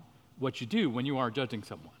about what you do when you are judging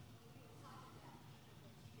someone.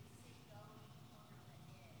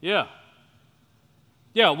 Yeah.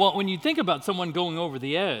 Yeah, well, when you think about someone going over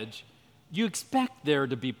the edge, you expect there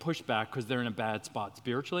to be pushback because they're in a bad spot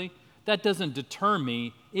spiritually. That doesn't deter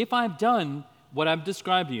me if I've done what I've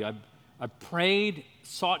described to you. I've prayed,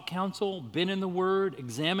 sought counsel, been in the Word,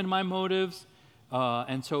 examined my motives,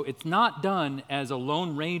 and so it's not done as a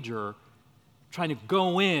lone ranger trying to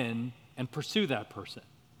go in and pursue that person.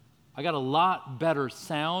 I got a lot better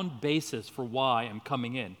sound basis for why I'm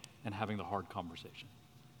coming in and having the hard conversation.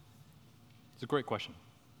 It's a great question.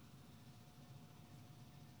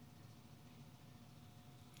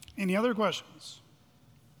 Any other questions?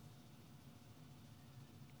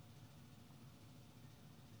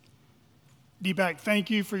 Deepak,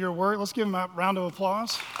 thank you for your work. Let's give him a round of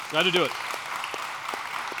applause. Glad to do it.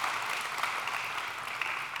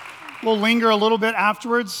 We'll linger a little bit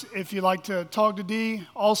afterwards if you'd like to talk to Dee.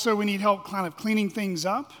 Also, we need help kind of cleaning things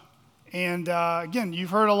up. And again,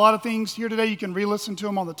 you've heard a lot of things here today. You can re-listen to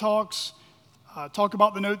them on the talks, talk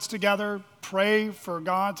about the notes together, pray for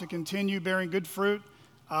God to continue bearing good fruit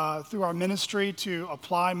through our ministry to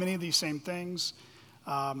apply many of these same things.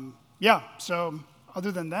 So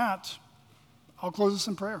other than that, I'll close this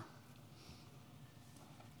in prayer.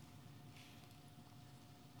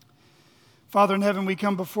 Father in heaven, we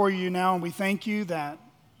come before you now and we thank you that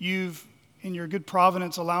you've, in your good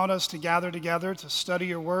providence, allowed us to gather together to study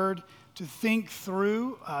your word, to think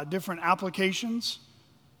through different applications,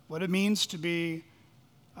 what it means to be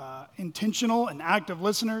intentional and active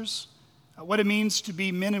listeners, what it means to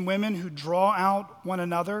be men and women who draw out one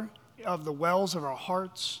another of the wells of our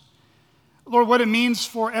hearts. Lord, what it means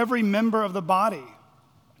for every member of the body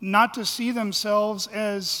not to see themselves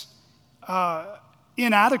as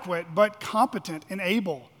inadequate, but competent and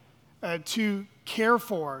able to care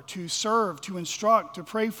for, to serve, to instruct, to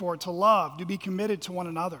pray for, to love, to be committed to one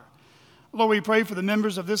another. Lord, we pray for the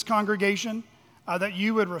members of this congregation that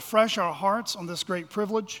you would refresh our hearts on this great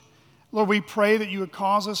privilege. Lord, we pray that you would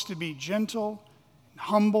cause us to be gentle,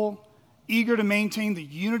 humble, eager to maintain the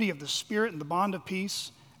unity of the Spirit and the bond of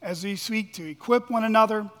peace as we seek to equip one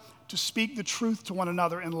another, to speak the truth to one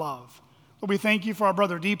another in love. Lord, we thank you for our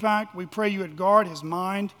brother Deepak. We pray you would guard his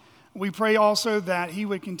mind. We pray also that he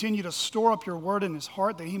would continue to store up your word in his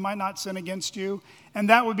heart, that he might not sin against you, and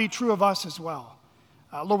that would be true of us as well.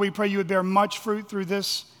 Lord, we pray you would bear much fruit through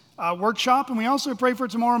this workshop, and we also pray for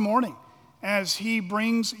tomorrow morning as he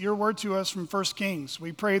brings your word to us from 1 Kings.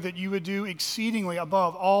 We pray that you would do exceedingly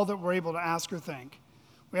above all that we're able to ask or think.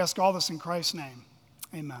 We ask all this in Christ's name.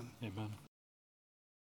 Amen. Amen.